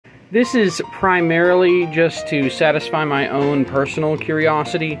This is primarily just to satisfy my own personal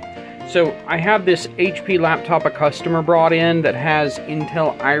curiosity. So I have this HP laptop a customer brought in that has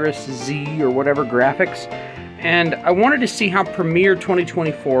Intel Iris Z or whatever graphics, and I wanted to see how Premiere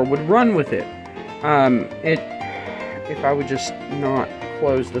 2024 would run with it. If I would just not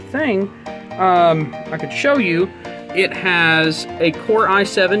close the thing, I could show you. It has a Core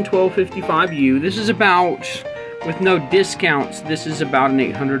i7-1255U. This is about, with no discounts, this is about an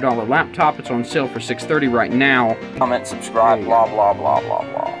 $800 laptop. It's on sale for $630 right now. Comment, subscribe, blah, blah, blah, blah,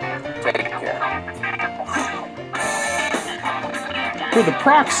 blah. Take care. For the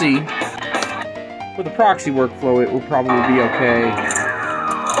proxy workflow, it will probably be okay.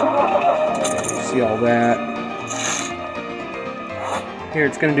 See all that. Here,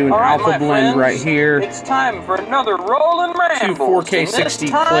 it's going to do an alpha blend right here. It's time for another Rollin' Rambles. 2 4K 60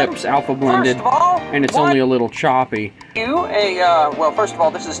 clips alpha blended, and it's only a little choppy. Well, first of all,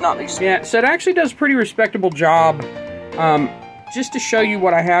 this is not the... Yeah, so it actually does a pretty respectable job. Just to show you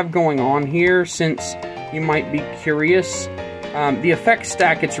what I have going on here, since you might be curious, the effect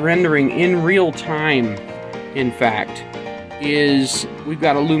stack it's rendering in real time, in fact, is we've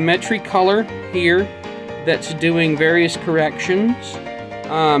got a Lumetri Color here that's doing various corrections.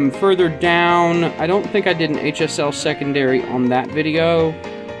 Further down, I don't think I did an HSL secondary on that video,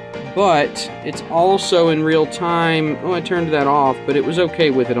 but it's also in real time. Oh, I turned that off, but it was okay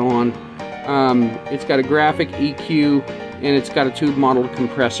with it on. It's got a graphic EQ, and it's got a tube modeled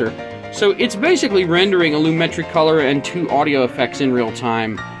compressor. So it's basically rendering a Lumetri Color and 2 audio effects in real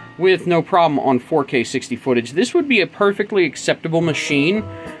time with no problem on 4K 60 footage. This would be a perfectly acceptable machine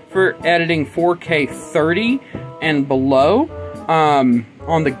for editing 4K 30 and below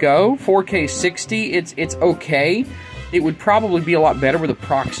on the go. 4K 60, it's okay. It would probably be a lot better with a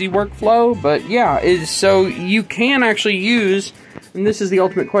proxy workflow, but yeah, so you can actually use, and this is the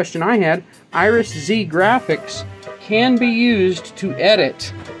ultimate question I had, Iris Z graphics can be used to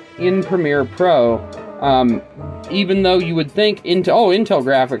edit in Premiere Pro, even though you would think Intel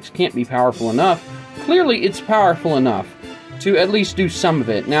graphics can't be powerful enough. Clearly it's powerful enough to at least do some of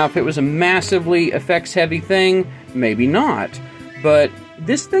it. Now, if it was a massively effects-heavy thing, maybe not. But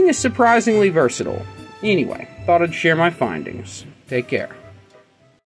this thing is surprisingly versatile. Anyway, thought I'd share my findings. Take care.